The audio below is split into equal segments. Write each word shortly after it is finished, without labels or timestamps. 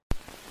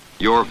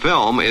Your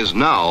film is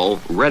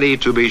now ready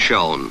to be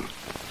shown.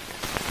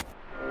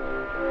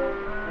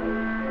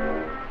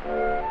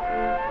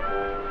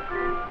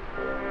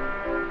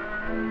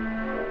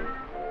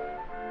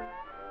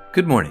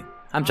 Good morning.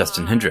 I'm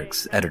Justin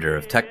Hendricks, editor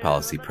of Tech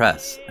Policy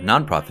Press, a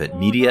nonprofit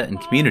media and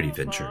community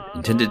venture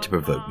intended to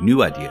provoke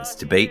new ideas,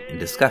 debate,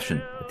 and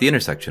discussion at the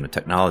intersection of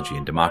technology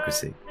and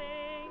democracy.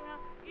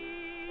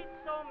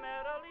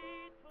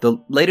 The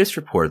latest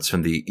reports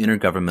from the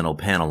Intergovernmental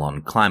Panel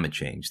on Climate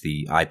Change,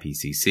 the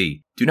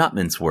IPCC, do not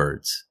mince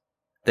words.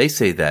 They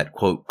say that,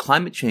 quote,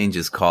 climate change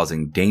is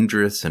causing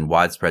dangerous and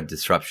widespread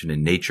disruption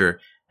in nature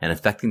and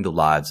affecting the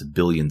lives of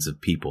billions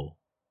of people.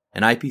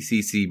 An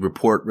IPCC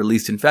report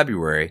released in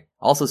February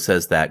also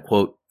says that,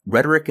 quote,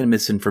 rhetoric and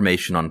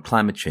misinformation on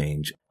climate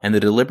change and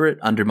the deliberate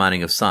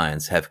undermining of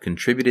science have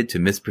contributed to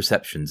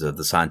misperceptions of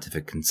the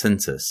scientific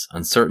consensus,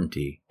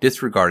 uncertainty,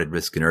 disregarded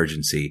risk and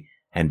urgency,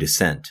 and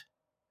dissent.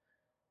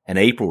 An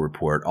April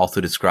report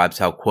also describes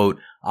how, quote,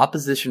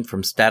 opposition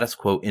from status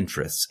quo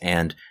interests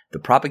and the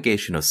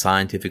propagation of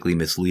scientifically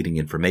misleading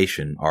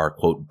information are,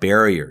 quote,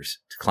 barriers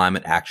to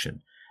climate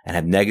action and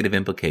have negative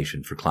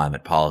implications for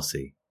climate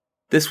policy.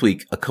 This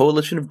week, a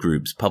coalition of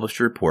groups published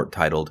a report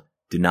titled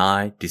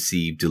Deny,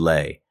 Deceive,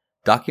 Delay,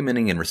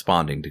 documenting and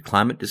responding to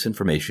climate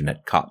disinformation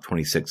at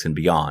COP26 and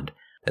beyond,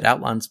 that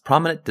outlines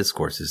prominent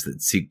discourses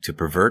that seek to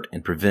pervert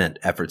and prevent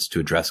efforts to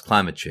address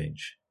climate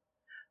change.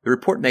 The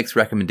report makes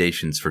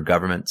recommendations for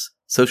governments,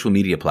 social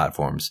media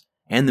platforms,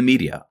 and the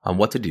media on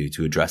what to do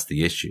to address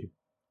the issue.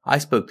 I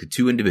spoke to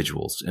two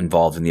individuals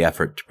involved in the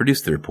effort to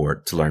produce the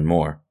report to learn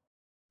more.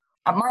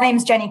 My name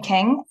is Jennie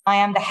King. I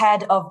am the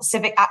head of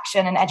civic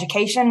action and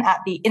education at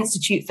the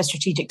Institute for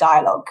Strategic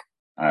Dialogue.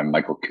 I'm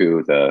Michael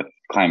Khoo, the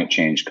Climate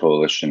Change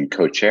Coalition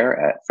co-chair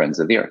at Friends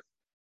of the Earth.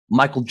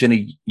 Michael,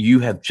 Jennie,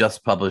 you have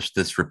just published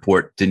this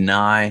report,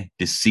 Deny,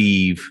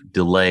 Deceive,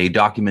 Delay,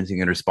 documenting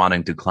and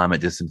responding to climate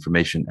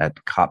disinformation at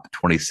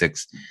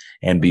COP26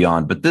 and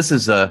beyond. But this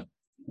is a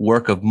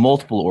work of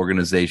multiple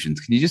organizations.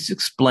 Can you just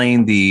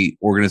explain the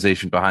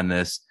organization behind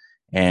this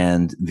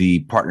and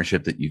the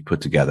partnership that you've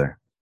put together?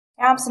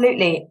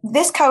 Absolutely.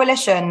 This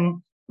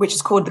coalition, which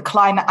is called the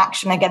Climate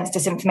Action Against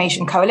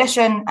Disinformation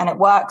Coalition, and it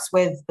works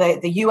with the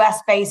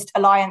US-based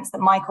alliance that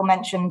Michael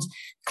mentioned,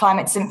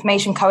 Climate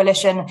Disinformation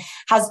Coalition,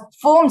 has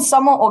formed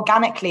somewhat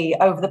organically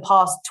over the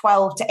past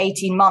 12 to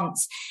 18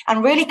 months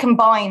and really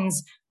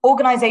combines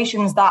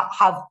organizations that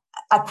have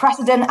a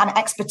precedent and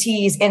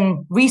expertise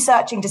in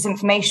researching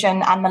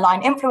disinformation and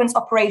malign influence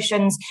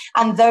operations,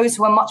 and those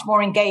who are much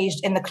more engaged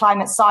in the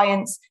climate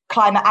science,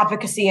 climate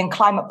advocacy, and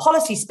climate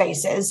policy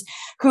spaces,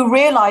 who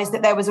realized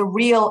that there was a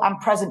real and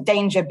present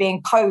danger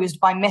being posed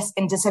by mis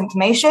and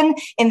disinformation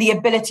in the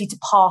ability to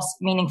pass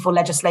meaningful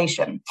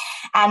legislation.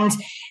 And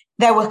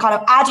there were kind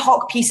of ad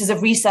hoc pieces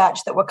of research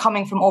that were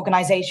coming from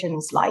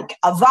organizations like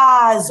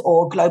Avaz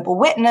or Global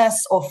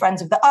Witness or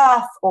Friends of the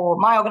Earth or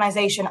my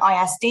organization,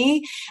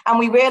 ISD. And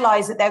we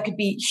realized that there could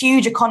be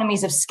huge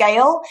economies of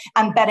scale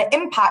and better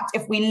impact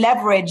if we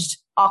leveraged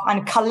our kind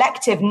of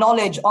collective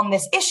knowledge on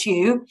this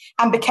issue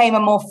and became a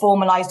more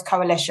formalized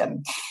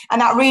coalition.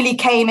 And that really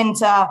came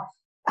into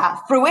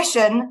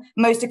fruition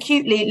most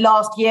acutely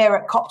last year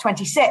at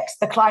COP26,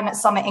 the climate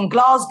summit in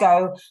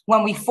Glasgow,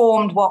 when we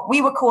formed what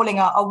we were calling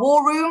a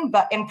war room,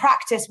 but in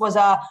practice was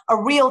a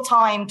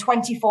real-time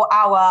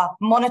 24-hour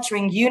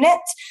monitoring unit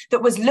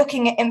that was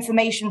looking at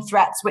information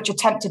threats which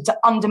attempted to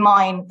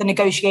undermine the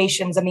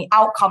negotiations and the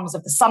outcomes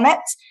of the summit.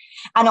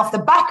 And off the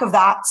back of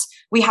that,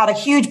 we had a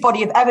huge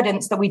body of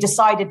evidence that we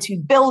decided to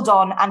build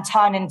on and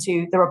turn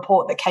into the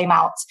report that came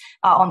out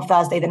on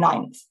Thursday the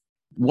 9th.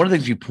 One of the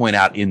things you point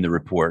out in the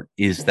report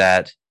is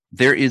that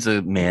there is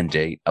a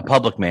mandate, a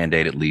public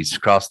mandate at least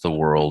across the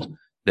world,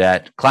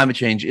 that climate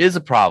change is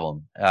a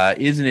problem,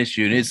 is an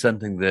issue, and is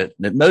something that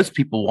most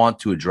people want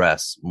to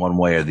address one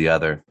way or the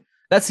other.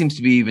 That seems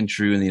to be even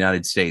true in the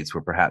United States,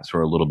 where perhaps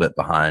we're a little bit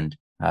behind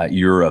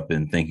Europe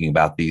in thinking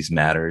about these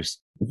matters.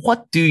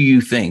 What do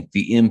you think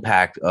the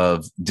impact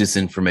of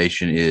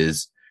disinformation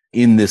is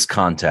in this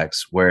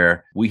context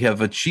where we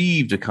have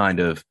achieved a kind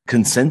of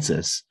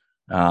consensus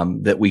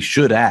that we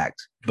should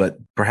act, but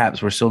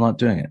perhaps we're still not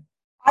doing it?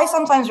 I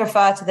sometimes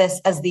refer to this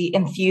as the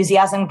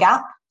enthusiasm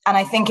gap. And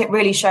I think it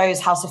really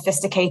shows how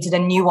sophisticated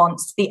and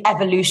nuanced the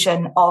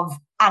evolution of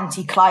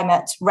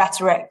anti-climate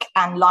rhetoric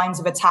and lines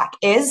of attack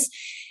is.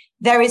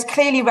 There is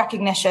clearly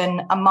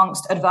recognition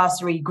amongst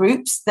adversary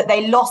groups that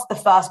they lost the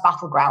first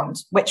battleground,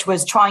 which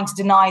was trying to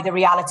deny the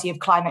reality of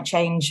climate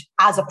change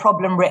as a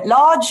problem writ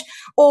large,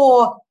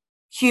 or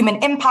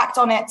human impact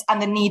on it and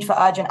the need for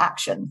urgent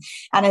action.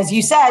 And as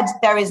you said,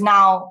 there is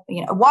now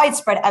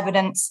widespread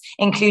evidence,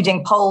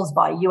 including polls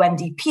by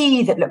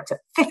UNDP that looked at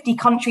 50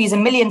 countries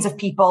and millions of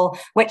people,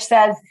 which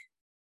says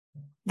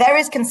there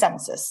is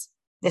consensus.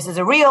 This is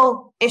a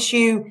real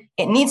issue.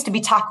 It needs to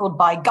be tackled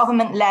by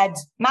government-led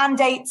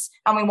mandates,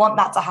 and we want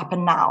that to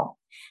happen now.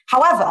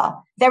 However,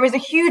 there is a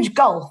huge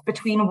gulf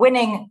between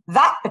winning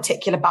that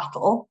particular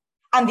battle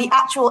and the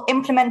actual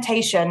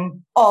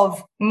implementation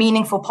of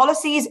meaningful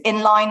policies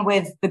in line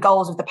with the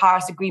goals of the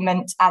Paris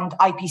Agreement and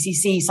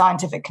IPCC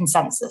scientific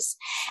consensus.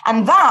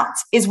 And that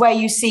is where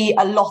you see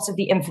a lot of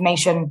the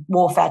information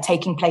warfare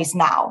taking place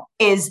now.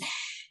 Is,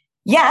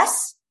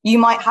 yes, you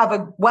might have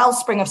a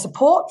wellspring of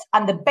support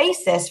and the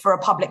basis for a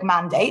public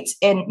mandate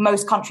in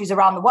most countries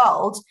around the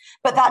world,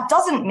 but that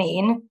doesn't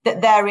mean that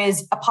there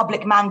is a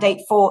public mandate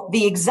for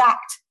the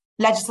exact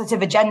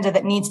legislative agenda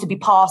that needs to be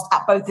passed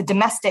at both the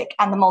domestic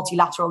and the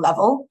multilateral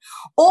level,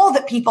 or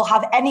that people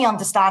have any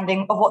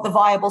understanding of what the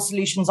viable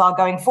solutions are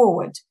going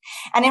forward.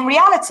 And in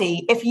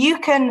reality, if you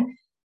can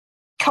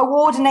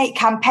coordinate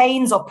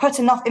campaigns or put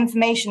enough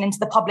information into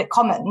the public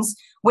commons,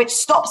 which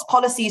stops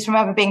policies from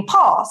ever being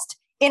passed,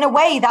 in a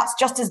way, that's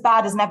just as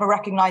bad as never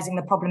recognizing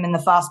the problem in the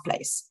first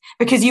place,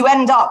 because you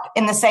end up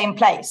in the same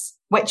place,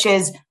 which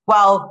is,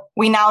 well,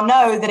 we now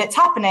know that it's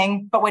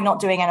happening, but we're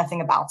not doing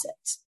anything about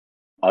it.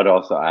 I'd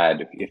also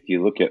add, if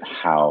you look at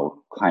how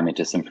climate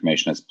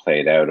disinformation has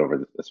played out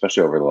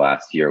especially over the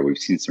last year, we've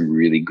seen some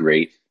really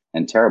great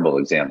and terrible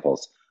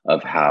examples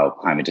of how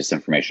climate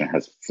disinformation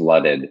has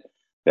flooded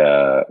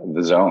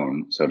the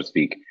zone, so to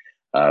speak,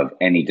 of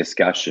any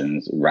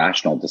discussions,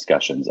 rational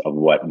discussions of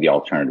what the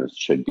alternatives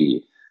should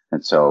be.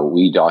 And so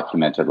we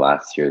documented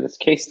last year this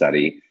case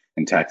study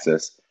in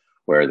Texas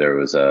where there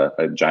was a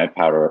giant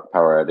power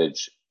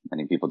outage,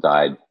 many people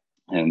died,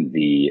 and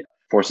the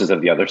forces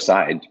of the other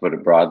side, to put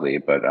it broadly,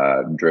 but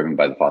driven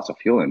by the fossil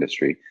fuel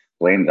industry,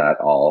 blamed that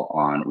all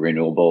on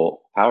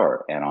renewable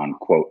power and on,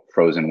 quote,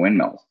 frozen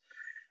windmills.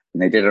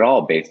 And they did it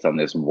all based on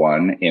this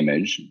one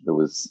image that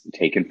was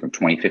taken from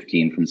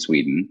 2015 from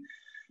Sweden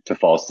to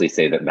falsely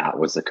say that that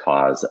was the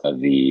cause of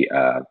the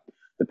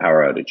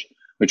power outage,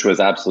 which was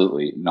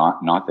absolutely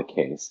not the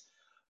case.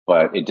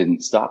 But it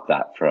didn't stop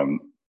that from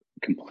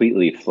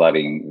completely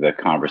flooding the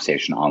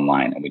conversation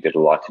online. And we did a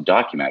lot to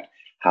document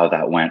how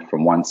that went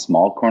from one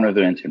small corner of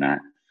the internet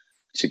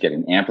to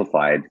getting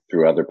amplified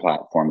through other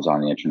platforms on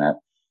the internet,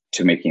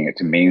 to making it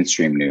to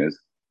mainstream news,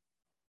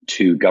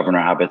 to Governor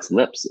Abbott's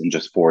lips in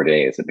just 4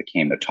 days. It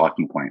became a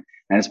talking point.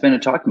 And it's been a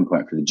talking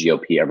point for the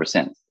GOP ever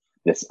since.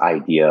 This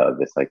idea of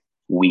this like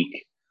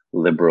weak,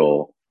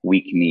 liberal,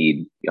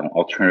 weak-kneed,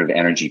 alternative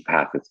energy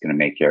path that's going to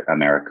make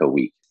America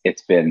weak.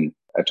 It's been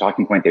a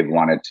talking point they've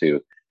wanted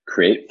to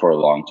create for a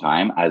long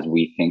time as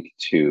we think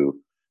to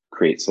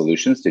create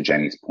solutions. To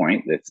Jennie's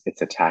point,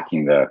 it's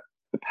attacking the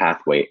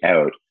pathway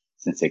out,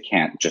 since they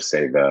can't just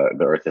say the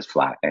earth is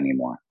flat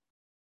anymore.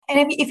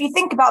 And if you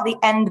think about the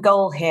end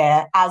goal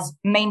here as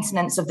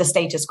maintenance of the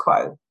status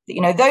quo,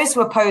 those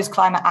who oppose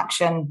climate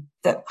action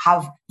that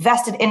have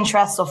vested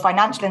interests or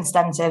financial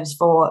incentives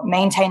for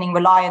maintaining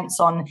reliance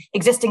on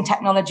existing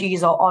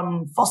technologies or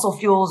on fossil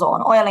fuels or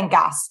on oil and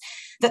gas,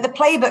 that the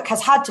playbook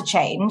has had to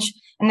change,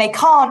 and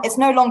it's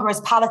no longer as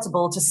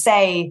palatable to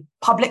say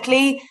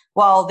publicly,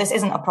 well, this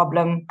isn't a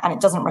problem and it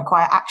doesn't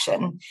require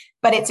action.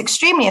 But it's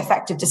extremely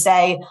effective to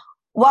say,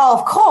 well,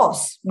 of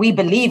course, we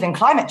believe in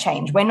climate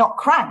change. We're not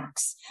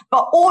cranks.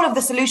 But all of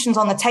the solutions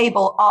on the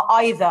table are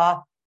either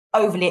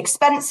overly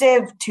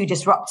expensive, too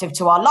disruptive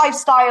to our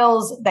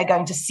lifestyles. They're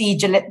going to cede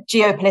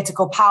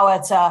geopolitical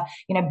power to,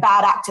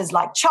 bad actors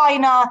like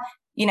China.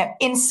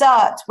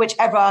 Insert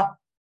whichever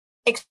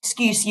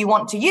excuse you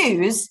want to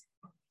use,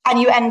 and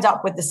you end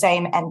up with the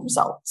same end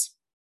result.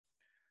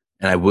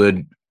 And I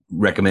would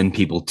recommend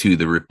people to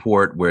the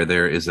report, where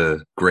there is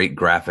a great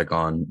graphic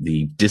on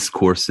the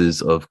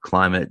discourses of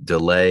climate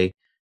delay.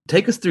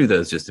 Take us through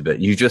those just a bit.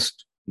 You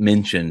just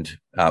mentioned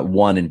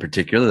one in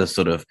particular, the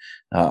sort of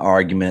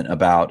argument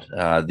about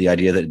the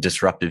idea that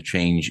disruptive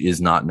change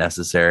is not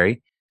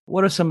necessary.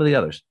 What are some of the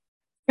others?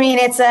 I mean,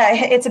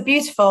 it's a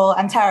beautiful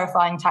and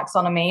terrifying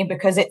taxonomy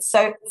because it's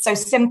so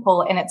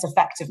simple in its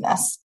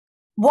effectiveness.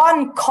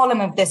 One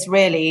column of this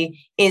really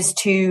is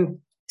to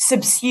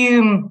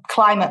subsume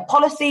climate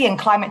policy and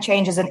climate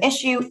change as an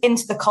issue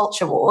into the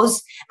culture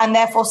wars, and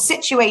therefore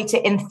situate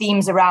it in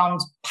themes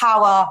around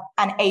power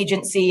and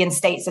agency and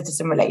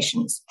state-citizen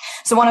relations.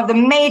 So one of the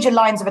major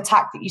lines of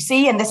attack that you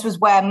see, and this was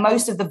where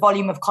most of the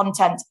volume of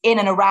content in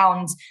and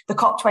around the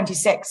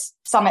COP26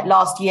 summit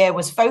last year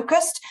was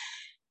focused,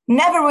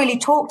 never really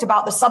talked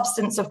about the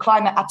substance of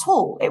climate at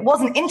all. It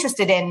wasn't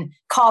interested in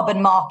carbon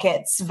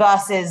markets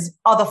versus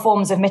other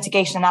forms of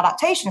mitigation and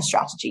adaptation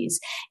strategies.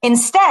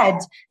 Instead,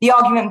 the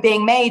argument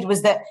being made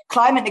was that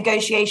climate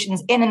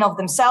negotiations in and of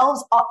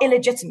themselves are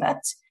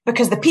illegitimate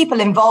because the people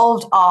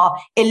involved are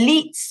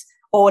elites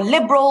or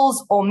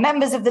liberals or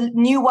members of the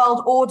New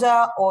World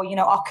Order, or,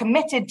 are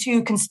committed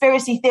to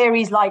conspiracy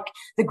theories like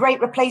the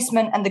Great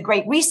Replacement and the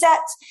Great Reset.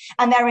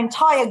 And their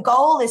entire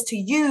goal is to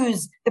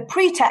use the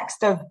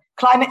pretext of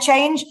climate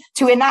change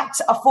to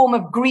enact a form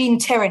of green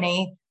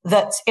tyranny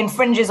that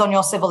infringes on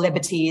your civil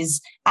liberties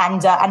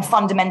and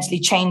fundamentally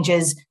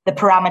changes the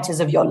parameters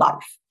of your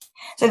life.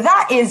 So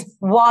that is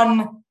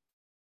one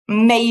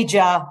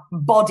major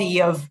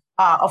body of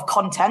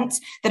content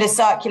that is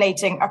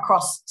circulating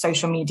across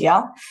social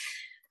media.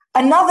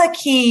 Another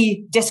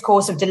key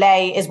discourse of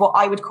delay is what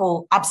I would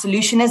call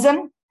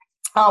absolutionism.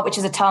 which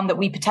is a term that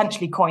we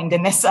potentially coined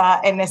in this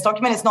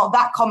document. It's not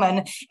that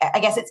common. I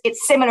guess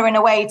it's similar in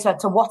a way to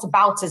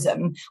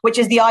whataboutism, which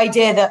is the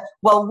idea that,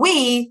 well,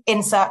 we,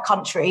 insert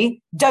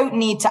country, don't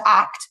need to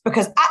act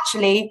because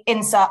actually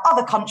insert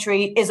other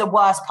country is a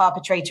worse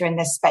perpetrator in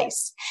this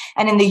space.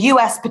 And in the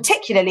US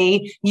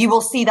particularly, you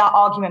will see that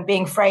argument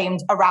being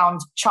framed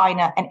around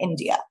China and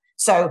India.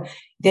 So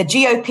the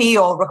GOP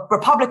or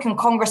Republican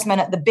congressmen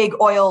at the big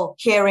oil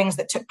hearings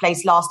that took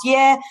place last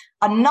year,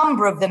 a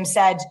number of them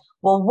said,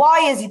 well, why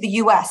is the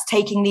US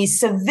taking these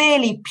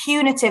severely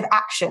punitive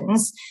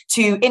actions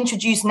to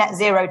introduce net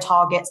zero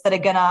targets that are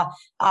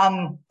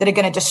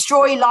going to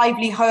destroy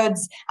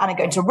livelihoods and are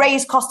going to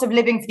raise cost of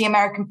living for the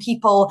American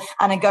people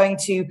and are going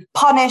to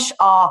punish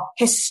our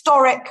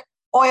historic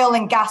oil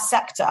and gas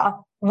sector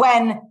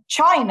when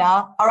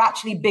China are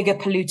actually bigger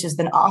polluters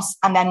than us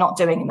and they're not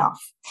doing enough?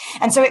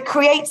 And so it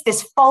creates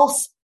this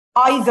false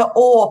either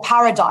or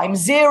paradigm,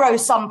 zero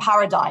sum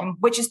paradigm,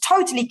 which is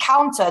totally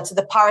counter to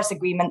the Paris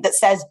Agreement that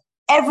says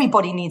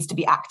everybody needs to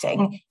be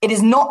acting. It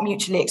is not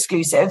mutually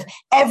exclusive.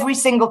 Every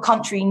single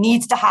country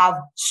needs to have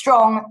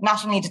strong,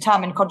 nationally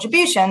determined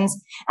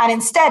contributions. And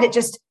instead, it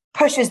just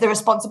pushes the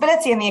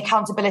responsibility and the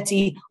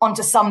accountability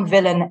onto some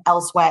villain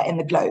elsewhere in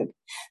the globe.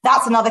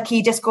 That's another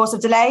key discourse of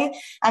delay.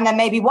 And then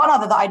maybe one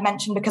other that I'd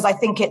mention, because I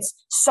think it's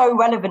so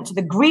relevant to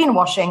the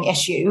greenwashing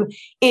issue,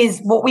 is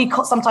what we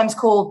sometimes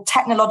call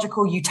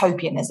technological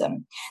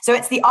utopianism. So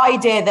it's the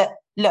idea that,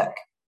 look,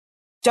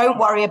 don't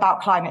worry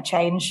about climate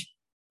change.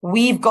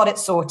 We've got it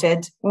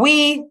sorted.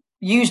 We,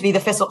 usually the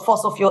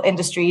fossil fuel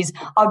industries,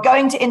 are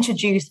going to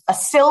introduce a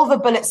silver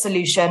bullet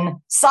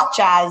solution, such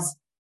as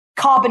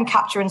carbon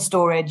capture and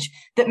storage,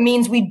 that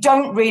means we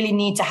don't really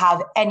need to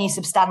have any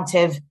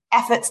substantive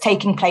efforts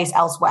taking place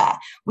elsewhere.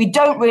 We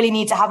don't really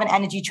need to have an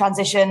energy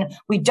transition.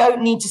 We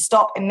don't need to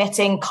stop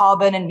emitting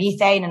carbon and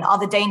methane and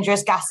other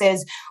dangerous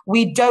gases.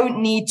 We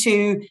don't need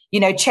to,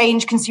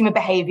 change consumer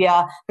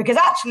behavior, because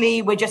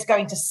actually we're just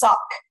going to suck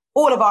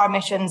all of our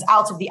emissions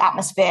out of the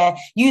atmosphere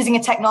using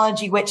a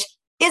technology which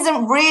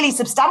isn't really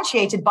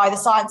substantiated by the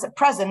science at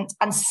present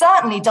and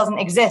certainly doesn't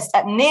exist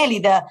at nearly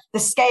the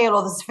scale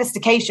or the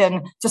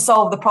sophistication to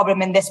solve the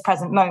problem in this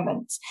present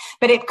moment.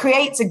 But it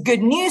creates a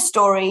good news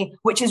story,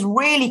 which is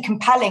really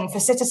compelling for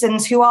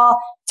citizens who are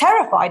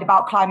terrified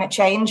about climate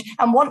change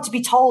and want to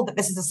be told that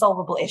this is a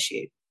solvable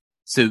issue.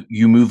 So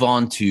you move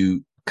on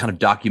to kind of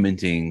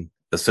documenting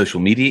the social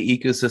media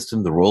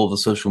ecosystem, the role of the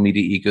social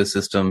media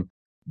ecosystem.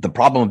 The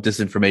problem of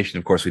disinformation,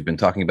 of course, we've been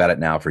talking about it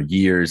now for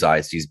years.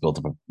 ISD's built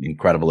up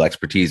incredible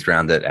expertise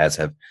around it, as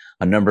have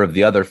a number of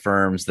the other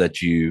firms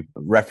that you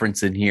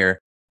reference in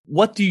here.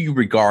 What do you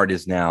regard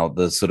as now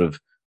the sort of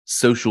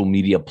social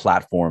media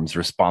platforms'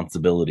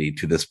 responsibility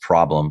to this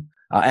problem?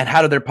 And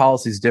how do their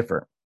policies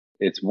differ?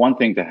 It's one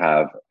thing to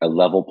have a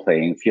level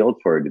playing field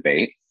for a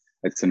debate.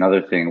 It's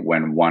another thing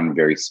when one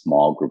very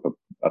small group of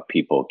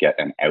people get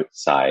an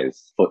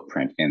outsized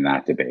footprint in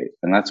that debate.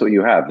 And that's what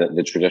you have.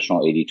 The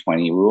traditional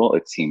 80-20 rule,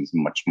 it seems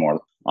much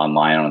more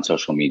online on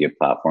social media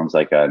platforms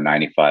like a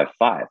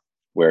 95-5,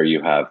 where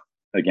you have,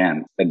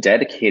 again, a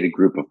dedicated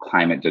group of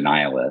climate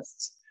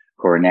denialists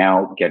who are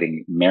now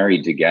getting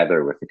married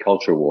together with the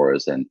culture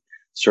wars. And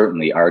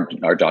certainly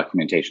our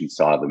documentation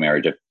saw the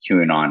marriage of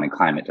QAnon and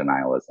climate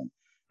denialism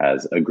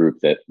as a group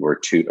that were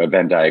a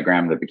Venn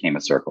diagram that became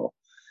a circle.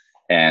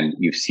 And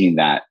you've seen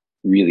that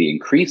really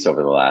increase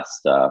over the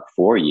last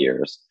 4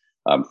 years,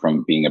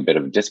 from being a bit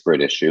of a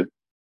disparate issue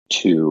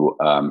to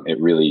it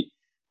really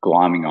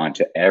glomming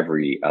onto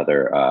every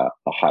other a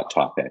hot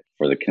topic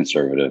for the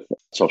conservative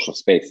social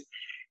space.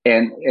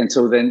 And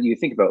so then you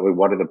think about,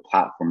 what have the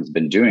platforms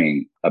been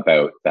doing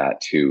about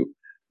that to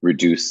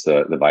reduce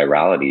the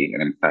virality?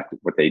 And in fact,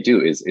 what they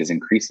do is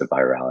increase the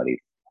virality.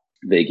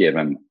 They give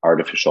an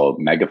artificial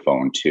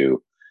megaphone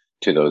to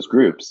those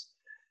groups.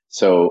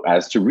 So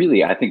as to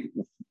really, I think,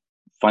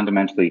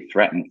 fundamentally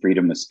threaten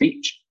freedom of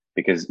speech,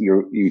 because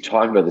you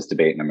talk about this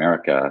debate in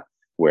America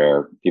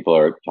where people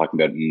are talking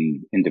about it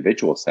in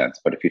individual sense,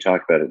 but if you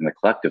talk about it in the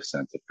collective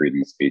sense of freedom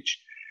of speech,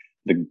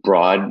 the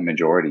broad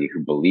majority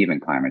who believe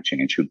in climate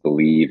change, who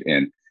believe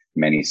in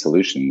many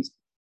solutions,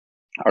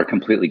 are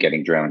completely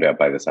getting drowned out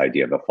by this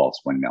idea of a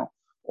false windmill,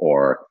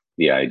 or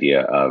the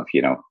idea of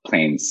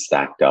planes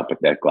stacked up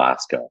at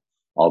Glasgow,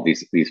 all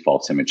these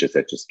false images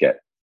that just get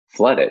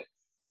flooded.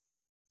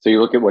 So you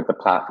look at what the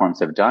platforms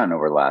have done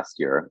over last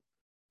year,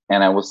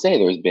 and I will say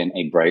there's been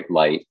a bright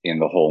light in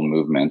the whole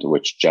movement,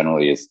 which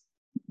generally is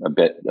a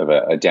bit of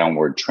a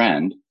downward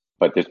trend,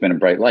 but there's been a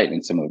bright light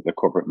in some of the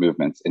corporate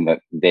movements in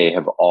that they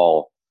have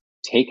all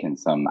taken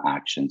some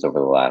actions over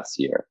the last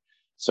year.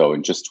 So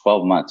in just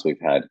 12 months, we've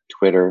had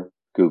Twitter,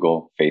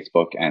 Google,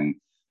 Facebook, and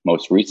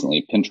most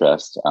recently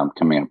Pinterest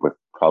coming up with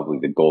probably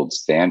the gold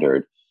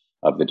standard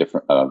of the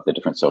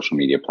different social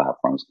media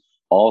platforms,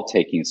 all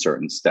taking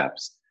certain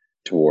steps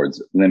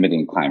towards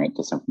limiting climate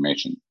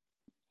disinformation.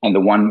 And the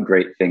one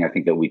great thing I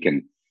think that we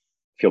can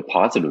feel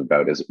positive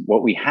about is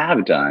what we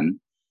have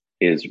done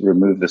is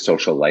remove the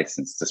social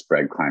license to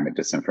spread climate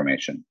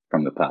disinformation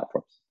from the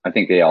platforms. I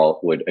think they all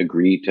would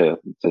agree to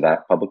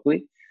that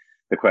publicly,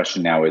 The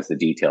question now is the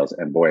details,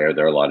 and boy, are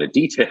there a lot of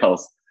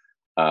details.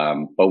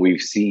 But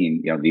we've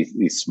seen,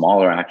 these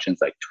smaller actions,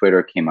 like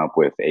Twitter came up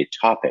with a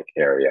topic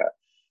area,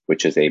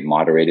 which is a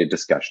moderated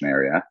discussion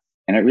area.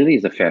 And it really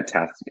is a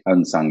fantastic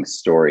unsung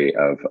story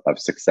of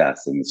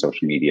success in the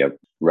social media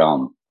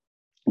realm,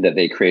 that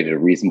they created a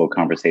reasonable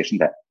conversation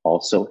that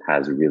also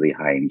has really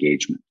high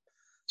engagement.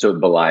 So it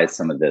belies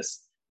some of this,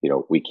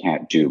 we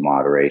can't do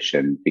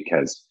moderation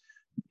because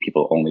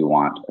people only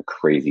want a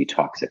crazy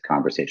toxic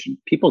conversation.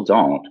 People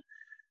don't,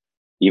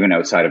 even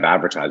outside of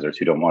advertisers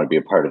who don't want to be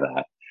a part of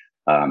that.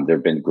 There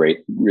have been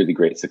really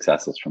great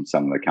successes from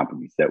some of the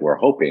companies that we're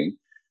hoping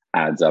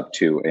adds up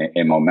to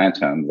a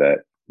momentum that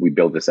we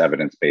build this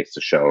evidence base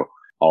to show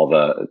all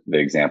the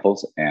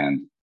examples,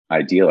 and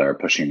ideal are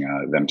pushing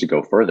them to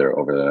go further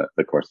over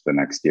the course of the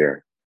next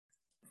year.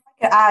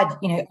 I could add,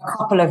 a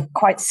couple of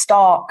quite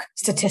stark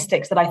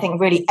statistics that I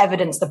think really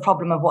evidence the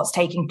problem of what's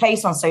taking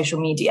place on social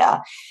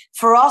media.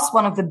 For us,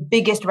 one of the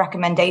biggest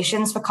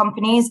recommendations for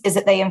companies is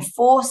that they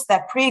enforce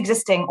their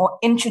pre-existing or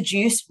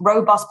introduce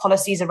robust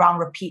policies around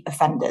repeat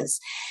offenders.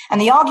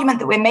 And the argument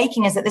that we're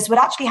making is that this would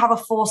actually have a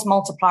force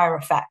multiplier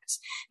effect,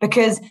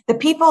 because the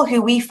people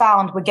who we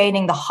found were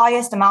gaining the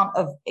highest amount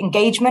of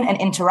engagement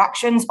and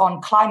interactions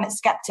on climate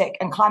skeptic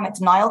and climate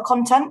denial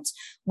content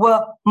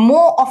were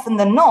more often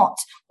than not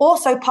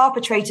also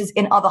perpetrators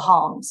in other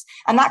harms.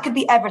 And that could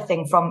be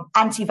everything from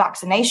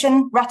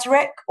anti-vaccination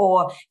rhetoric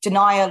or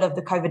denial of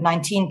the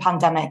COVID-19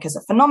 pandemic as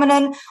a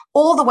phenomenon,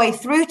 all the way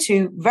through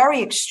to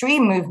very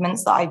extreme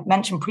movements that I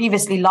mentioned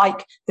previously,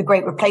 like the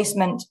Great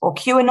Replacement or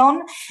QAnon,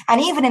 and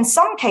even in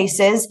some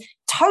cases,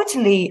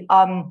 totally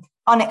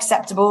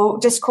unacceptable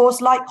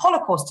discourse like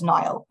Holocaust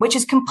denial, which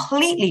is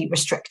completely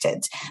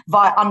restricted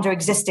under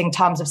existing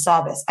terms of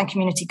service and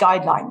community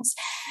guidelines.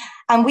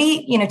 And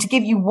we, to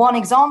give you one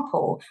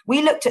example,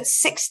 we looked at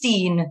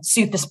 16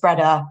 super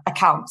spreader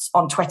accounts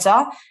on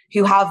Twitter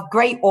who have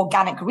great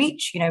organic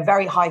reach,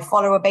 very high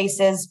follower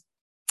bases,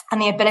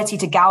 and the ability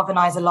to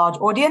galvanize a large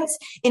audience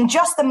in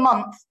just the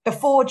month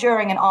before,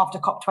 during, and after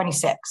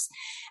COP26.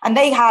 And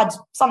they had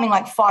something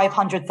like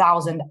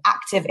 500,000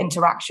 active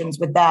interactions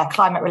with their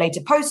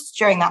climate-related posts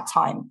during that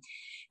time.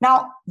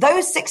 Now,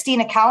 those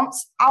 16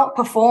 accounts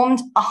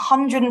outperformed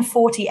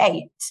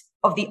 148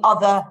 of the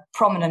other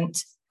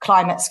prominent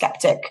climate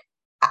skeptic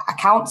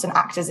accounts and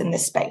actors in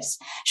this space.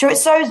 So it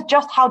shows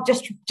just how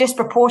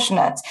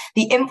disproportionate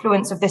the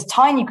influence of this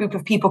tiny group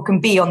of people can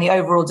be on the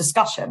overall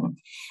discussion.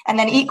 And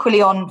then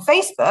equally on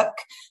Facebook,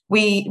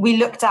 we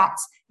looked at,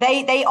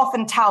 they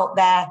often tout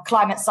their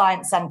climate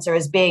science center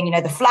as being,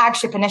 the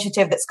flagship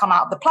initiative that's come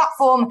out of the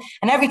platform.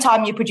 And every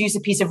time you produce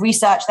a piece of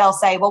research, they'll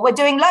say, well, we're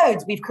doing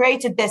loads. We've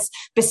created this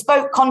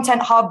bespoke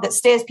content hub that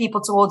steers people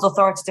towards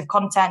authoritative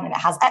content, and it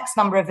has X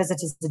number of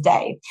visitors a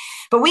day.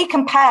 But we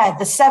compared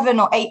the 7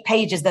 or 8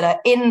 pages that are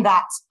in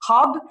that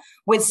hub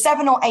with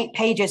 7 or 8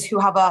 pages who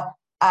have a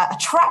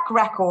track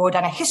record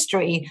and a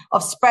history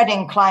of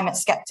spreading climate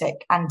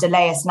skeptic and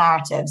delayist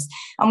narratives.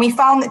 And we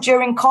found that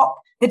during COP,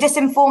 the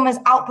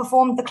disinformers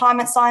outperformed the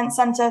Climate Science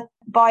Center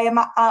by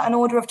an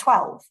order of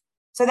 12.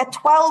 So they're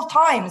 12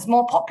 times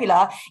more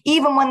popular,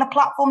 even when the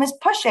platform is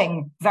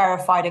pushing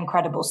verified and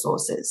credible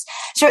sources.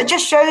 So it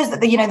just shows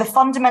that the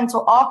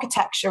fundamental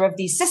architecture of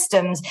these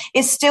systems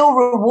is still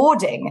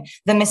rewarding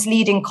the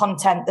misleading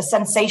content, the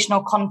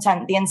sensational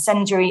content, the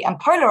incendiary and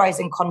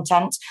polarizing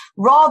content,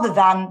 rather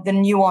than the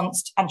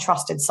nuanced and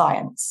trusted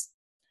science.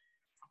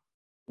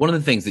 One of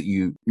the things that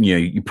you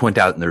point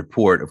out in the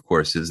report, of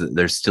course, is that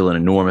there's still an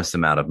enormous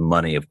amount of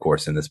money, of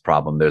course, in this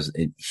problem. There's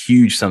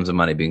huge sums of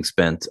money being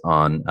spent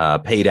on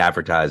paid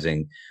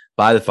advertising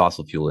by the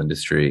fossil fuel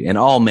industry and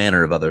all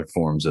manner of other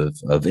forms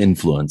of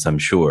influence, I'm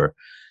sure.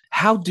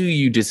 How do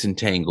you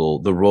disentangle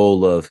the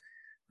role of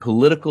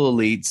political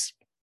elites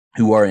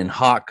who are in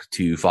hock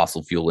to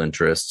fossil fuel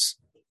interests,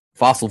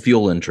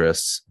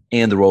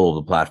 and the role of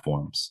the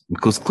platforms?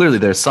 Because clearly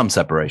there's some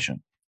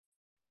separation.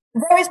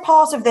 There is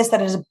part of this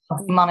that is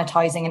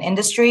monetizing an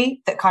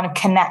industry that kind of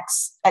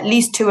connects at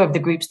least 2 of the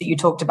groups that you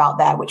talked about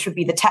there, which would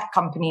be the tech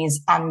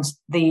companies and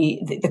the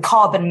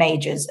carbon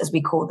majors, as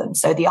we call them.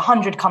 So the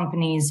 100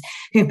 companies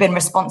who've been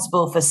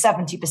responsible for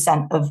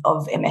 70%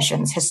 of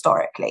emissions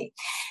historically.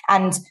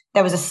 And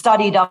there was a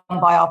study done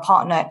by our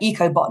partner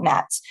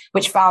EcoBotNet,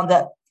 which found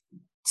that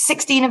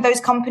 16 of those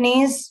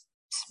companies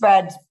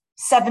spread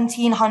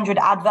 1,700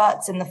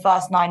 adverts in the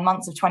first 9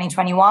 months of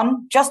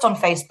 2021, just on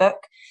Facebook.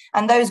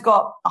 And those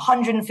got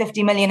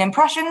 150 million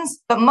impressions.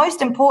 But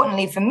most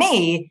importantly for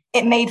me,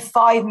 it made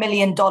 $5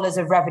 million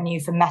of revenue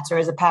for Meta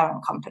as a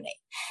parent company.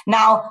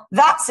 Now,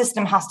 that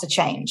system has to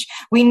change.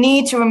 We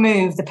need to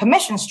remove the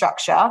permission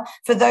structure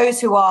for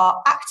those who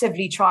are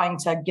actively trying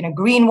to,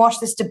 greenwash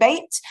this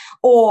debate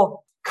or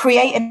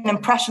create an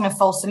impression of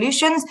false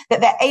solutions, that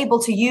they're able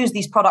to use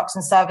these products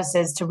and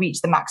services to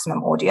reach the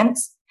maximum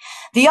audience.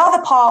 The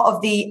other part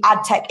of the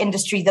ad tech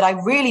industry that I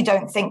really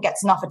don't think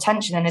gets enough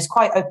attention and is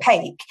quite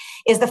opaque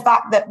is the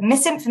fact that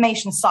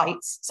misinformation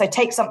sites, so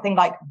take something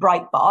like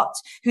Breitbart,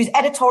 whose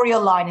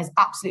editorial line is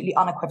absolutely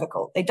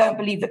unequivocal. They don't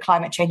believe that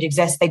climate change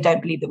exists. They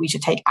don't believe that we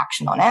should take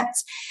action on it.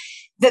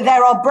 that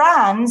there are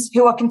brands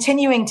who are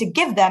continuing to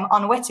give them,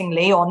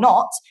 unwittingly or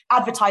not,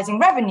 advertising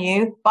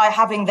revenue by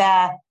having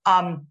their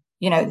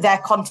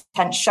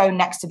content shown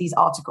next to these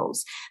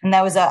articles. And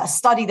there was a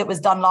study that was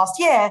done last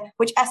year,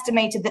 which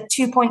estimated that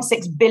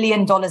 $2.6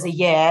 billion a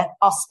year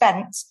are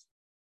spent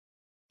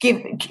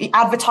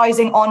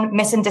advertising on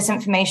mis and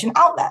disinformation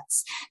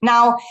outlets.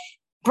 Now,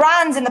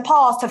 brands in the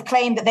past have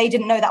claimed that they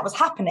didn't know that was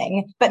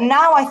happening, but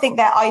now I think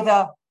they're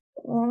either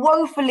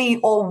woefully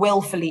or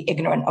willfully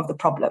ignorant of the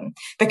problem,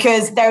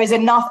 because there is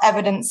enough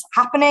evidence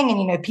happening.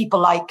 And, people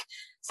like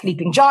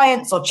Sleeping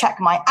Giants or Check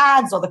My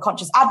Ads or the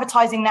Conscious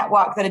Advertising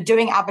Network that are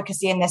doing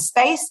advocacy in this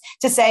space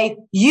to say,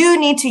 you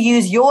need to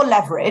use your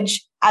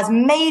leverage as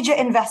major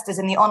investors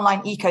in the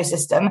online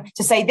ecosystem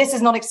to say this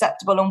is not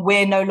acceptable and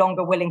we're no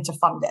longer willing to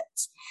fund it.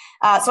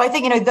 So I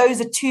think, those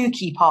are two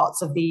key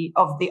parts of the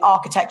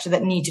architecture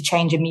that need to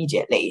change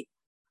immediately.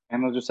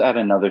 And I'll just add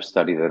another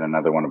study that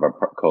another one of our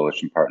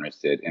coalition partners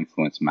did,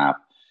 Influence Map,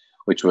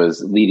 which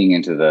was leading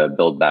into the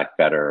Build Back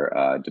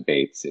Better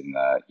debates in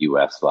the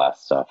US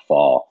last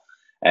fall.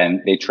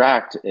 And they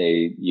tracked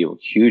a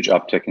huge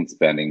uptick in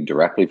spending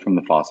directly from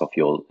the fossil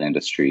fuel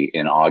industry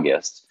in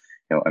August,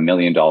 $1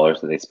 million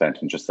that they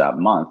spent in just that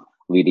month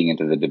leading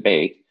into the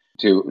debate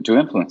to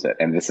influence it.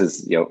 And this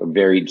is,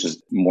 very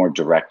just more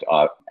direct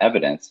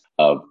evidence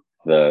of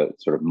the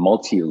sort of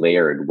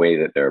multi-layered way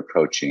that they're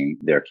approaching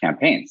their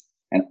campaigns.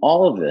 And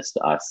all of this to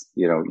us,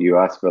 you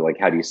ask for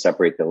how do you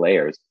separate the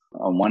layers?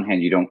 On one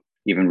hand, you don't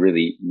even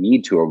really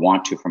need to or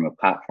want to from a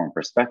platform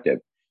perspective.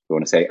 You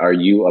want to say, are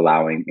you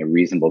allowing a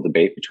reasonable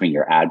debate between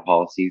your ad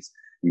policies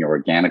and your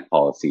organic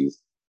policies?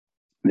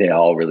 They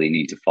all really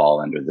need to fall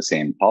under the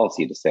same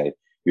policy to say,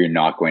 you're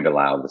not going to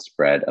allow the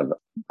spread of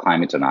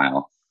climate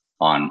denial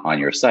on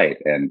your site.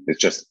 And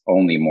it's just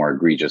only more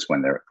egregious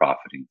when they're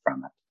profiting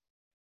from it.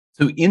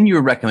 So in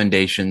your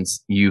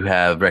recommendations, you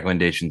have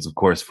recommendations, of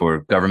course, for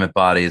government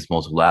bodies,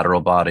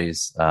 multilateral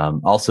bodies,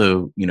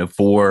 also,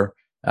 for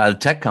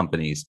tech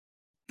companies.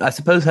 I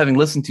suppose having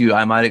listened to you,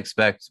 I might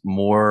expect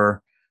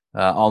more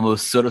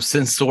almost sort of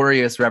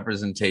censorious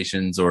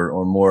representations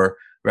or more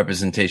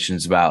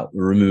representations about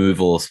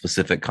removal of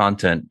specific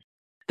content.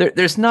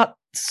 There's not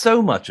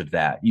so much of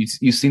that.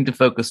 You seem to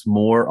focus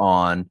more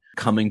on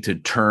coming to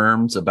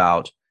terms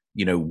about,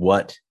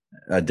 what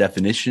a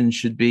definition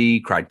should be,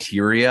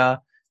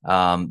 criteria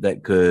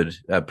that could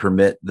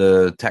permit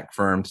the tech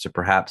firms to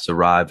perhaps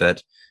arrive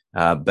at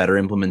better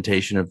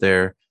implementation of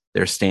their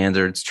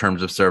standards,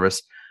 terms of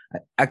service.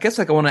 I guess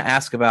I want to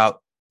ask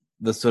about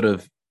the sort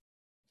of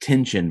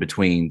tension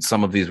between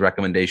some of these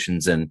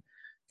recommendations and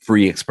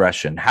free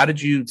expression. How did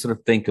you sort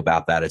of think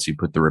about that as you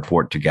put the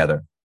report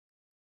together?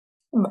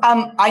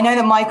 I know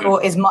that Michael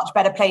is much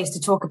better placed to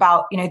talk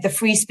about, the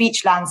free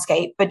speech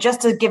landscape, but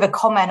just to give a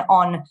comment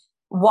on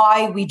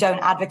why we don't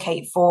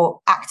advocate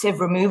for active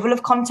removal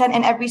of content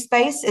in every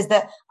space is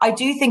that I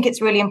do think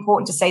it's really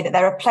important to say that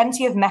there are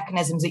plenty of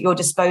mechanisms at your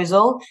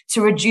disposal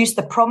to reduce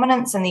the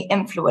prominence and the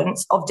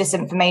influence of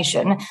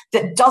disinformation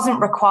that doesn't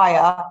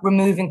require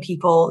removing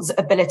people's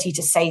ability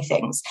to say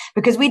things.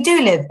 Because we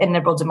do live in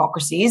liberal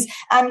democracies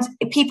and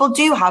people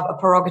do have a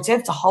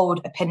prerogative to hold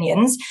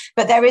opinions,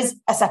 but there is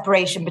a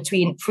separation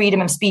between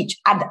freedom of speech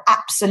and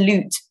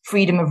absolute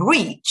freedom of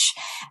reach.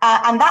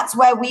 And that's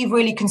where we've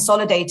really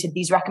consolidated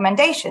these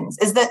recommendations,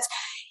 is that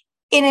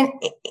in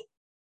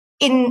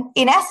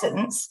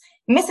essence,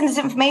 mis and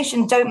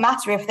disinformation don't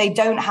matter if they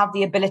don't have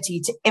the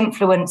ability to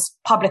influence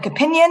public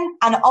opinion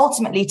and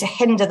ultimately to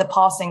hinder the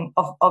passing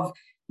of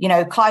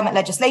climate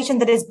legislation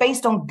that is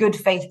based on good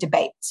faith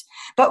debate.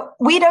 But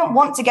we don't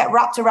want to get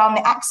wrapped around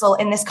the axle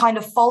in this kind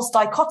of false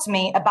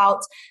dichotomy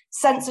about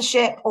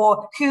censorship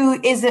or who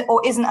is it or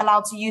isn't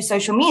allowed to use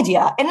social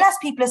media, unless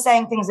people are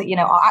saying things that,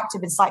 are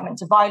active incitement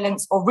to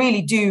violence or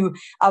really do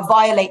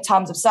violate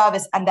terms of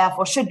service and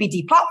therefore should be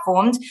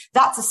deplatformed.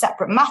 That's a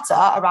separate matter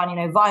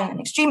around, violent and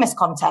extremist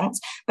content.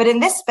 But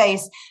in this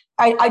space,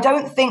 I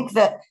don't think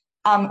that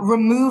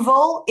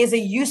removal is a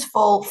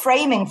useful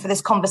framing for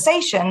this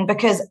conversation,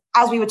 because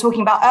as we were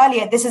talking about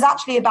earlier, this is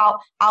actually about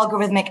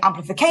algorithmic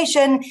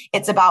amplification.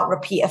 It's about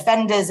repeat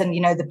offenders and,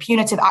 the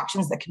punitive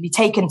actions that can be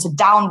taken to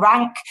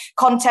downrank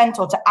content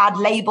or to add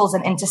labels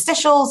and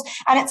interstitials.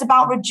 And it's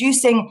about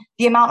reducing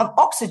the amount of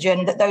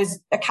oxygen that those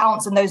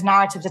accounts and those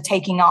narratives are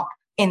taking up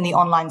in the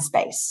online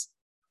space.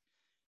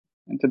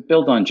 And to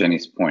build on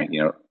Jenny's point,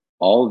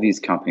 all of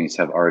these companies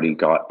have already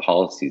got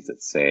policies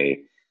that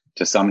say,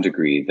 to some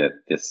degree, that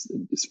this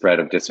spread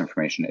of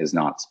disinformation is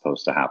not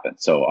supposed to happen.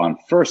 So on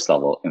first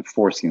level,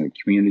 enforcing the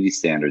community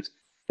standards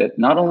that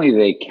not only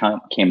they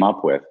came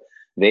up with,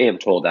 they have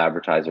told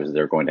advertisers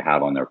they're going to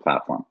have on their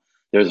platform.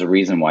 There's a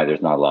reason why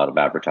there's not a lot of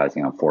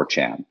advertising on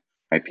 4chan,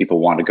 right? People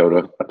want to go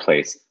to a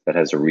place that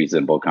has a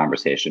reasonable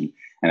conversation.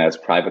 And as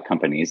private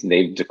companies,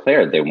 they've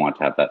declared they want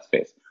to have that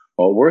space.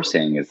 What we're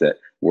saying is that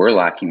we're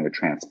lacking the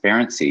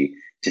transparency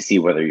to see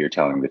whether you're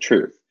telling the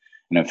truth.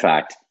 And in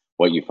fact,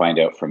 what you find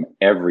out from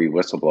every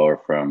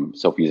whistleblower, from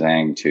Sophie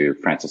Zhang to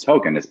Francis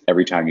Hogan, is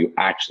every time you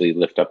actually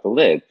lift up the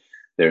lid,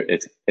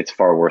 it's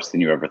far worse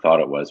than you ever thought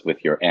it was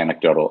with your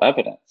anecdotal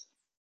evidence.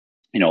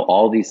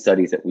 All these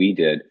studies that we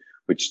did,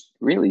 which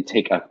really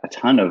take a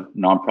ton of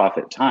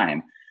nonprofit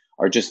time,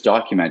 are just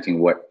documenting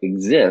what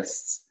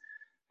exists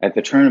at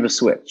the turn of a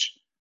switch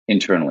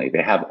internally.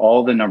 They have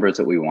all the numbers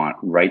that we want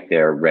right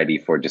there ready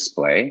for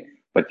display,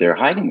 but they're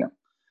hiding them.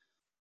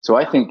 So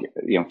I think,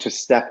 to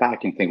step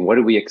back and think, what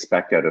do we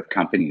expect out of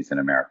companies in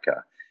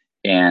America?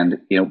 And,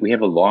 we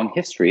have a long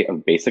history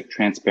of basic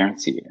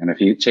transparency. And if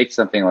you take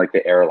something like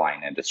the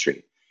airline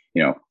industry,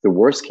 the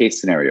worst case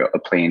scenario, a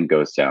plane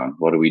goes down.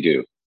 What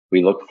do?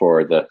 We look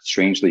for the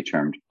strangely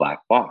termed black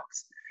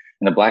box.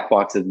 And the black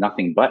box is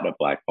nothing but a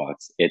black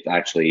box. It's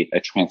actually a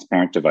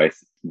transparent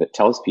device that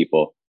tells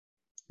people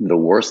the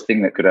worst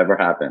thing that could ever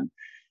happen.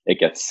 It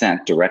gets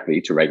sent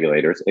directly to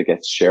regulators. It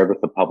gets shared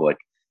with the public.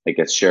 It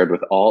gets shared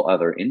with all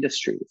other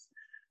industries.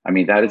 I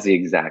mean, that is the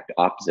exact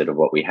opposite of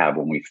what we have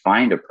when we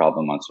find a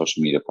problem on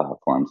social media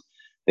platforms.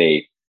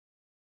 They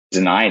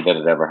deny that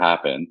it ever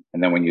happened.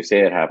 And then when you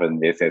say it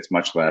happened, they say it's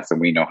much less and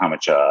we know how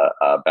much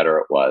better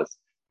it was,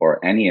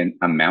 or any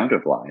amount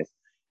of lies.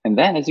 And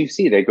then, as you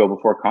see, they go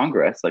before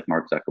Congress, like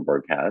Mark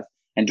Zuckerberg has,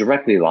 and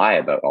directly lie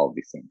about all of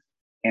these things.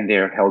 And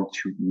they're held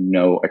to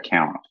no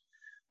account.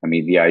 I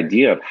mean, the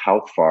idea of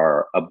how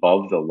far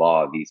above the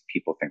law these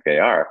people think they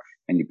are,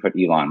 and you put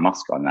Elon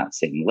Musk on that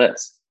same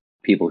list,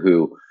 people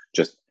who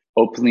just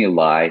openly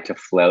lie to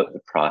flout the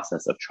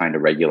process of trying to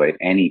regulate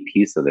any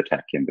piece of the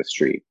tech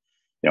industry.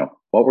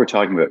 What we're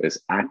talking about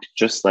is act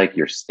just like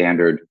your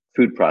standard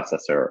food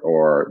processor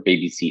or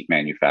baby seat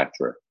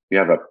manufacturer. You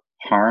have a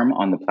harm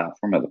on the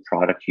platform of the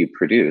product you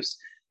produce,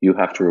 you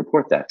have to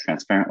report that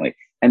transparently.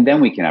 And then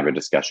we can have a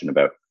discussion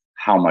about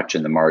how much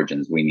in the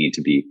margins we need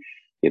to be,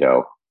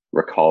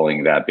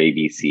 recalling that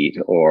baby seat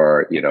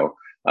or,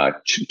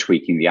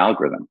 tweaking the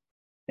algorithm.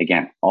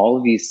 Again, all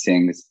of these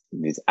things,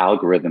 these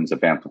algorithms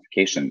of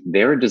amplification,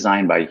 they're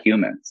designed by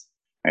humans,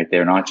 right?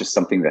 They're not just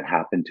something that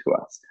happened to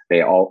us.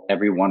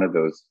 Every one of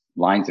those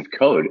lines of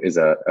code is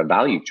a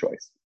value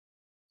choice.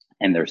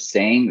 And they're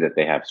saying that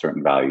they have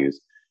certain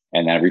values.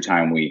 And every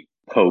time we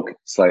poke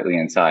slightly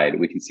inside,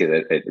 we can see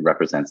that it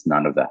represents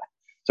none of that.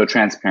 So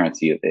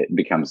transparency, it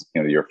becomes,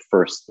 your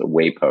first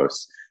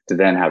waypost to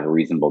then have a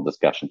reasonable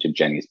discussion, to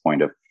Jennie's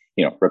point of,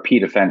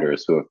 repeat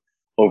offenders who have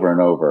over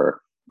and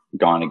over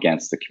gone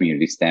against the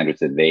community standards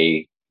that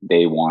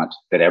they want,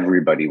 that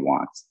everybody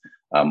wants.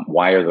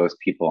 Why are those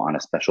people on a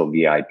special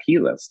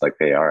VIP list like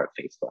they are at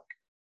Facebook?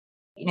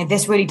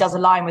 This really does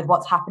align with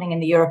what's happening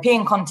in the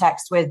European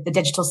context with the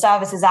Digital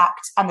Services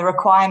Act and the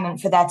requirement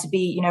for there to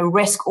be,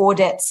 risk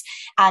audits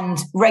and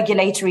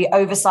regulatory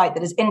oversight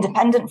that is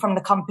independent from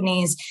the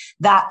companies,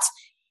 that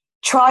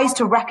tries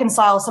to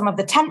reconcile some of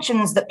the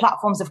tensions that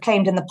platforms have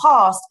claimed in the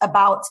past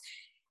about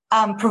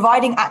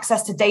providing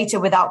access to data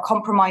without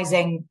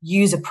compromising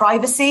user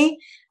privacy,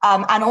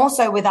 and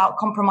also without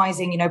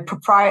compromising,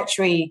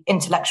 proprietary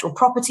intellectual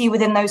property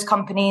within those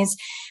companies.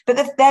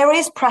 But there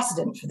is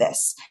precedent for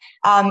this.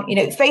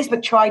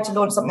 Facebook tried to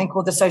launch something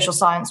called the Social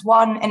Science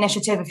One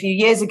initiative a few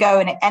years ago,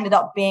 and it ended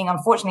up being,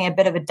 unfortunately, a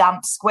bit of a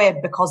damp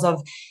squib because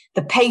of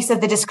the pace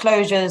of the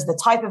disclosures, the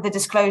type of the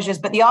disclosures.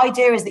 But the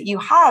idea is that you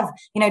have,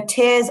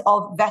 tiers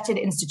of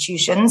vetted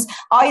institutions,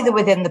 either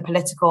within the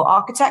political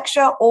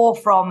architecture or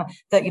from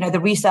the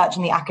research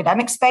and the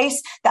academic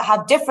space, that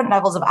have different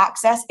levels of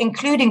access,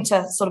 including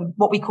to sort of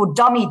what we call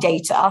dummy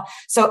data.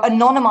 So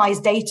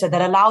anonymized data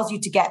that allows you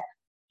to get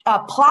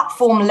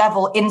platform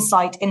level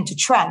insight into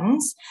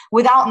trends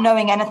without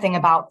knowing anything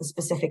about the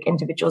specific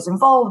individuals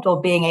involved or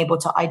being able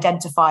to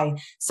identify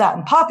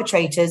certain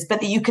perpetrators, but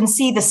that you can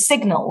see the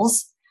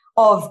signals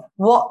of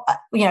what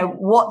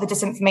the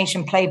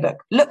disinformation playbook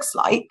looks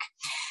like.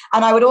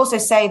 And I would also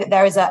say that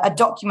there is a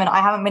document. I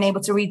haven't been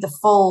able to read the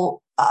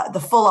full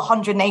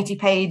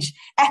 180-page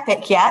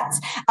epic yet,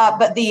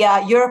 but the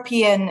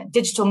European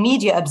Digital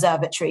Media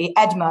Observatory,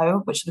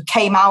 EDMO, which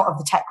came out of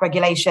the tech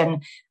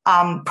regulation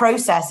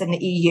process in the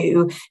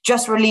EU,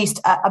 just released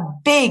a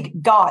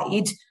big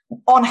guide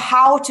on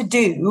how to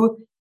do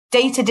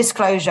data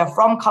disclosure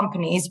from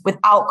companies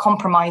without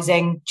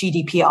compromising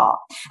GDPR.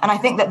 And I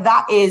think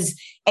that is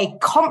a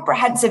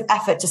comprehensive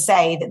effort to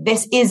say that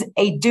this is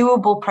a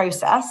doable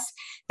process,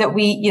 that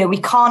we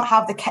can't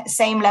have the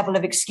same level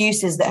of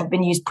excuses that have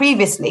been used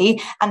previously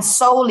and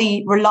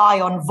solely rely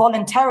on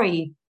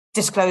voluntary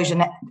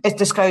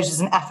disclosures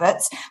and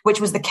efforts, which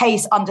was the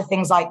case under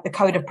things like the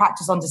Code of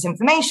Practice on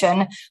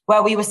Disinformation,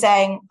 where we were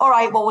saying, all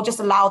right, well, we'll just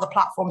allow the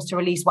platforms to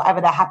release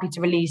whatever they're happy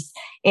to release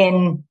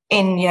in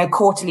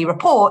quarterly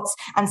reports,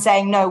 and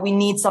saying, no, we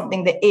need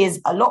something that is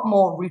a lot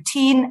more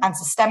routine and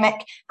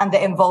systemic and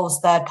that involves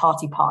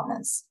third-party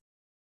partners.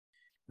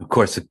 Of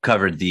course, it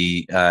covered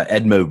the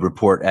EDMO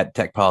report at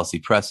Tech Policy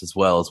Press as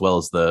well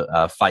as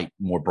the fight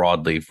more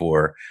broadly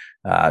for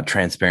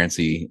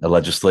transparency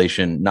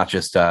legislation, not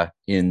just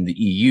in the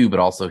EU, but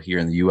also here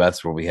in the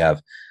US, where we have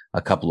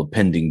a couple of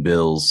pending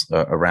bills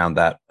around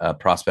that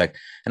prospect.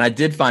 And I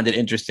did find it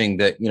interesting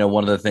that,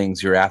 one of the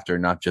things you're after,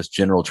 not just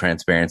general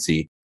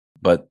transparency,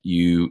 but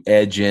you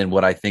edge in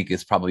what I think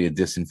is probably a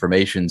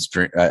disinformation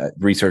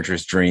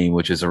researcher's dream,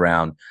 which is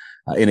around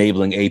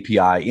enabling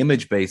API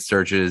image-based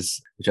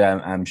searches, which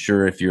I'm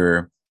sure if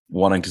you're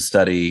wanting to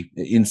study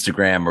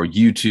Instagram or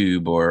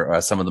YouTube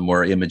or some of the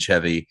more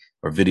image-heavy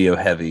or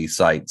video-heavy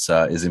sites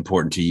is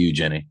important to you,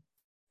 Jennie.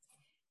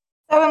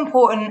 So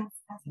important.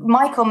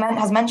 Michael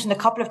has mentioned a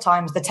couple of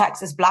times the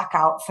Texas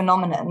blackout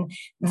phenomenon.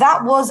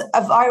 That was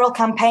a viral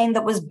campaign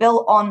that was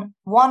built on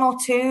one or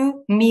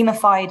two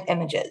memified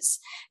images.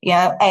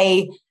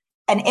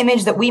 An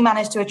image that we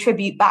managed to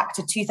attribute back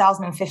to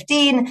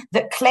 2015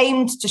 that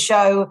claimed to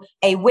show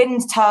a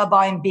wind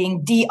turbine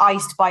being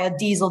de-iced by a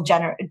diesel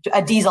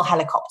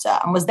helicopter,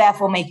 and was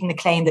therefore making the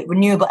claim that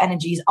renewable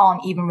energies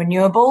aren't even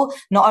renewable.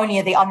 Not only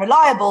are they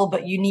unreliable,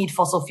 but you need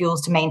fossil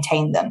fuels to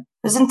maintain them.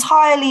 It was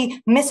entirely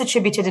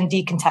misattributed and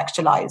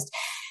decontextualized.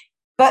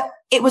 But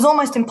it was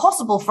almost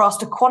impossible for us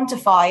to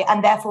quantify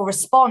and therefore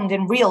respond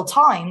in real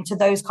time to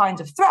those kinds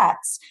of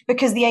threats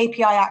because the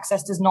API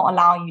access does not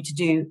allow you to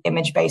do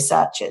image-based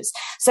searches.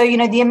 So,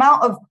 the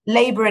amount of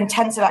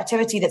labor-intensive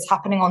activity that's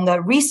happening on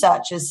the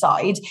researchers'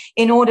 side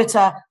in order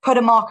to put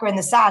a marker in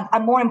the sand,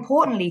 and more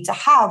importantly, to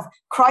have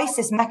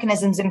crisis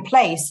mechanisms in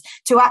place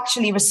to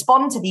actually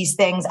respond to these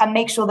things and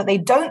make sure that they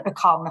don't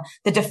become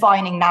the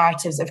defining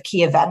narratives of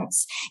key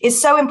events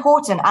is so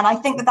important. And I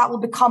think that will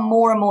become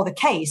more and more the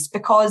case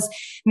because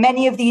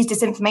many of these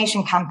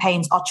disinformation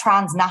campaigns are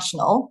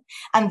transnational,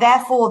 and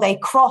therefore they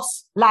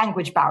cross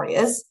language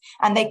barriers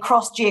and they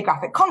cross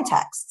geographic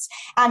contexts.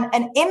 And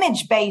an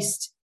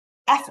image-based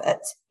effort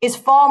is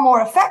far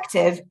more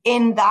effective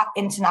in that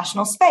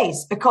international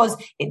space because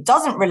it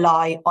doesn't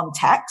rely on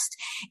text.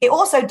 It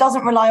also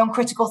doesn't rely on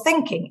critical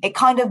thinking. It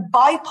kind of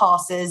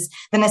bypasses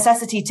the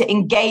necessity to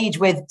engage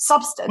with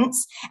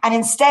substance, and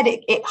instead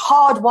it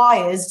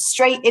hardwires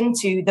straight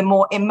into the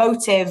more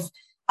emotive,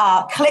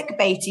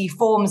 clickbaity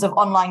forms of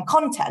online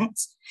content.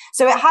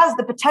 So it has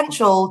the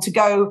potential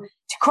to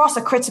cross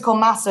a critical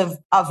mass of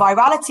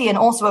virality and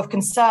also of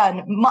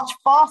concern much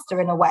faster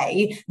in a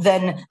way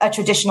than a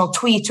traditional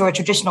tweet or a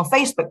traditional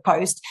Facebook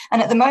post.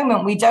 And at the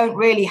moment, we don't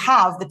really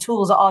have the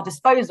tools at our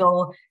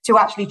disposal to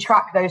actually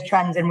track those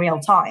trends in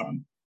real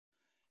time.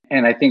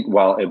 And I think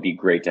while it'd be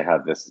great to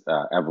have this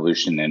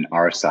evolution in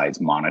our side's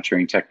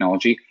monitoring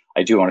technology,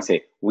 I do want to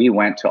say we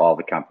went to all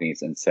the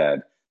companies and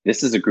said,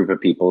 this is a group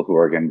of people who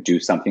are going to do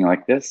something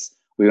like this.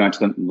 We went to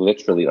them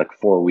literally like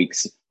 4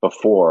 weeks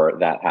before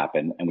that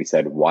happened. And we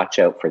said, watch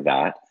out for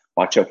that.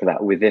 Watch out for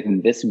that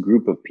within this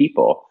group of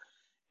people.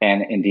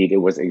 And indeed, it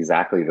was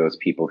exactly those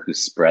people who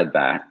spread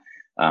that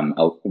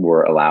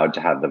were allowed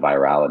to have the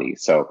virality.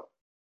 So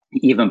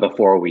even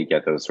before we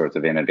get those sorts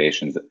of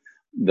innovations,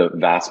 the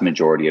vast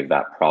majority of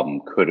that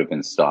problem could have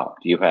been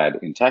stopped. You had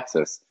in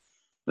Texas,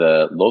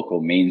 the local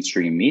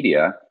mainstream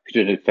media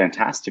who did a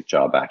fantastic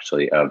job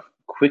actually of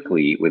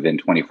quickly within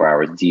 24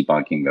 hours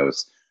debunking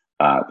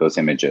those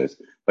images,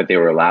 but they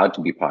were allowed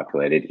to be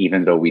populated,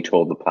 even though we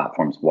told the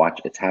platforms, watch,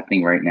 it's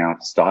happening right now,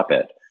 stop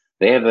it.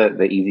 They have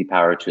the easy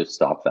power to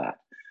stop that.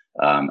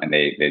 And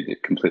they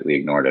completely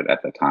ignored it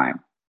at the time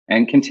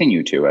and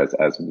continue to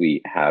as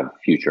we have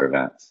future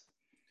events.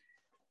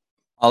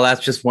 I'll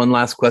ask just one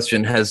last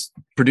question. Has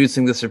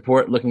producing this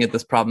report, looking at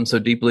this problem so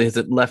deeply, has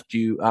it left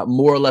you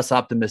more or less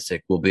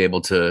optimistic we'll be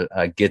able to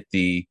get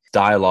the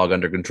dialogue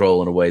under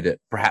control in a way that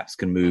perhaps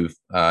can move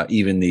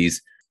even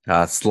these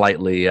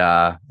slightly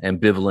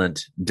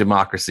ambivalent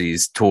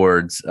democracies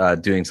towards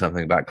doing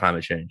something about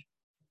climate change?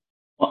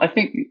 Well, I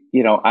think,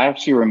 I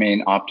actually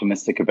remain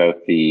optimistic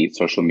about the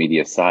social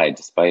media side,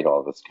 despite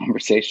all this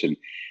conversation,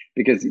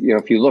 because,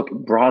 if you look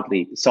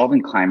broadly,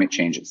 solving climate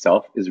change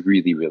itself is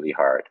really, really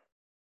hard.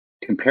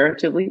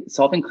 Comparatively,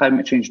 solving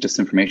climate change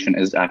disinformation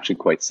is actually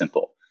quite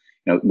simple.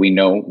 We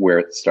know where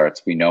it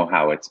starts. We know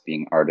how it's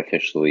being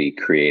artificially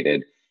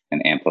created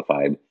and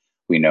amplified.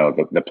 We know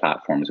the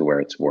platforms where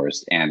it's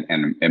worst, and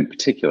in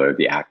particular,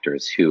 the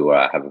actors who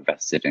have a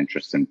vested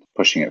interest in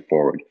pushing it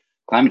forward.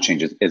 Climate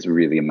change is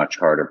really a much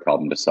harder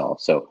problem to solve.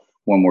 So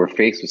when we're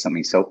faced with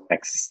something so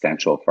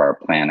existential for our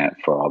planet,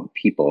 for all the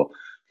people,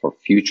 for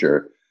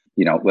future,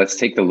 let's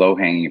take the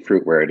low-hanging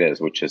fruit where it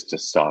is, which is to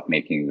stop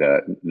making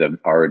the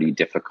already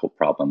difficult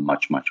problem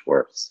much, much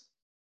worse.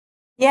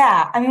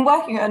 Yeah, I mean,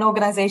 working at an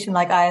organization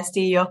like ISD,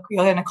 you're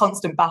in a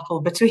constant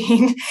battle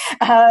between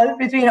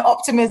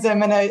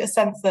optimism and a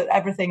sense that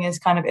everything is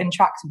kind of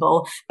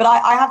intractable. But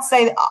I have to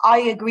say that I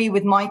agree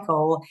with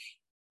Michael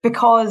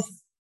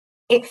because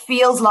it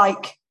feels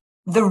like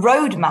the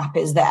roadmap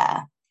is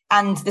there.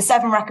 And the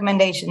 7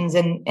 recommendations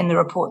in the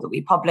report that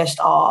we published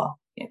are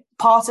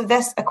part of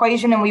this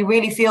equation, and we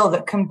really feel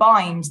that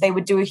combined they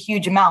would do a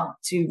huge amount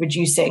to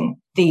reducing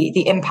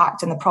the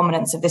impact and the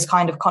prominence of this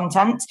kind of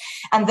content,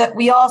 and that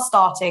we are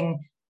starting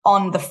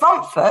on the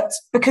front foot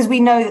because we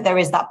know that there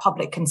is that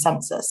public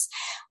consensus.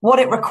 What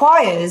it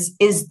requires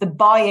is the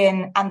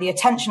buy-in and the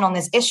attention on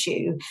this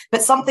issue,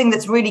 but something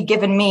that's really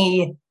given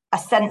me a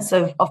sense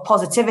of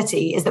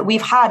positivity is that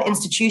we've had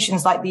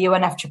institutions like the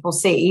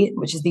UNFCCC,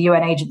 which is the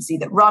UN agency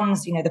that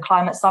runs, the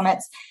climate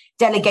summits,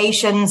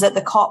 delegations at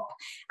the COP,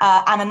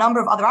 and a number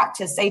of other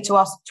actors say to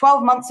us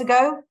 12 months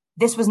ago,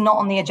 this was not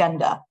on the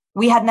agenda.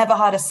 we had never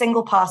heard a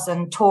single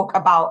person talk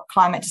about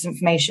climate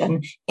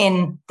disinformation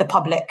in the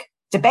public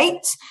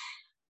debate.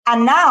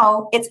 And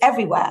now it's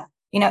everywhere.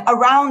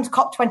 Around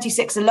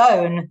COP26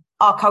 alone,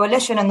 our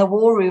coalition and the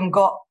War Room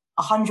got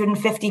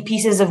 150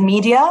 pieces of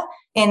media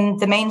in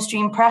the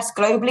mainstream press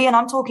globally. And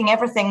I'm talking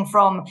everything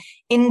from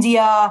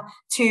India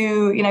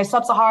to,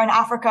 sub-Saharan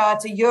Africa,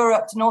 to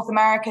Europe, to North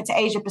America, to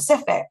Asia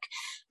Pacific.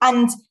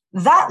 And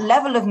that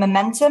level of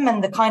momentum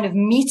and the kind of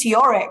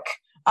meteoric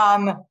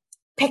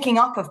picking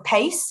up of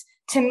pace,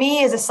 to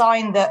me, is a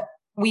sign that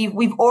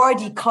we've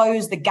already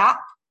closed the gap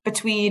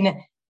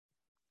between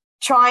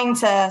trying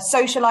to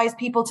socialize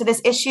people to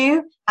this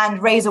issue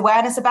and raise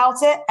awareness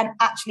about it and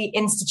actually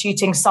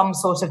instituting some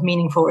sort of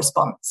meaningful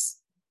response.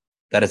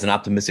 That is an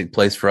optimistic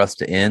place for us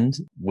to end,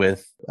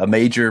 with a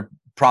major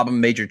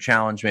problem, major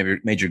challenge, maybe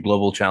major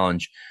global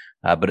challenge.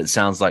 But it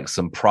sounds like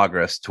some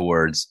progress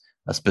towards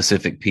a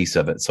specific piece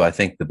of it. So I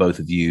thank the both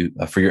of you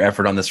for your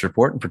effort on this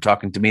report and for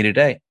talking to me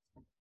today.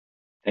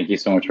 Thank you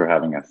so much for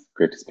having us.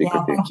 Great to speak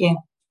with you. Thank you.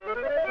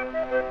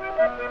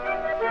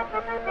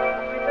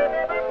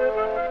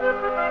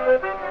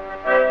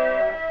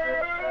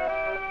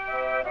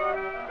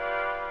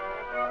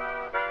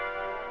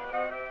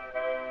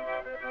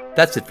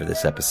 That's it for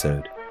this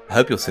episode. I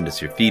hope you'll send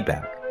us your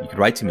feedback. You can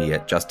write to me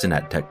at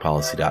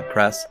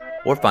justin@techpolicy.press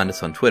or find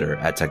us on Twitter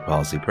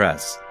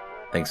 @techpolicypress.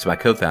 Thanks to my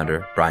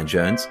co-founder, Brian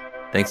Jones.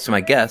 Thanks to my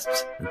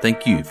guests, and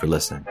thank you for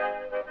listening.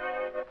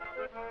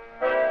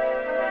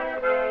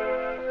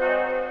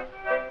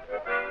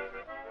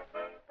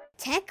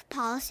 Tech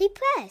Policy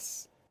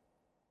Press.